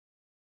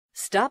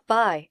Stop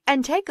by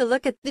and take a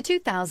look at the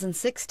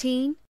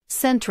 2016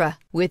 Sentra.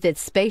 With its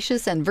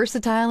spacious and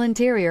versatile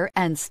interior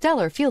and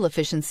stellar fuel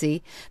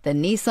efficiency, the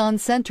Nissan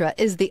Sentra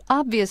is the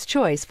obvious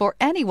choice for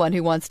anyone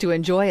who wants to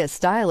enjoy a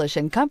stylish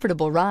and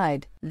comfortable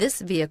ride. This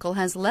vehicle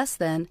has less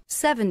than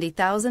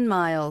 70,000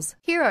 miles.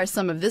 Here are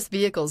some of this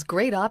vehicle's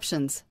great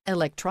options: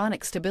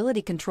 electronic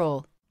stability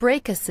control,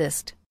 brake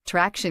assist,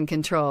 traction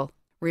control,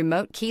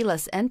 remote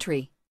keyless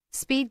entry,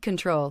 speed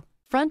control,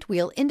 front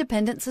wheel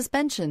independent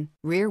suspension,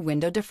 rear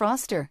window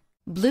defroster,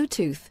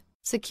 Bluetooth,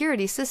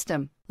 security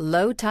system,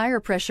 low tire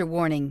pressure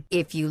warning.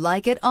 If you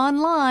like it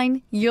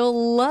online,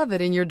 you'll love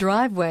it in your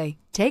driveway.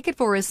 Take it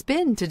for a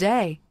spin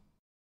today.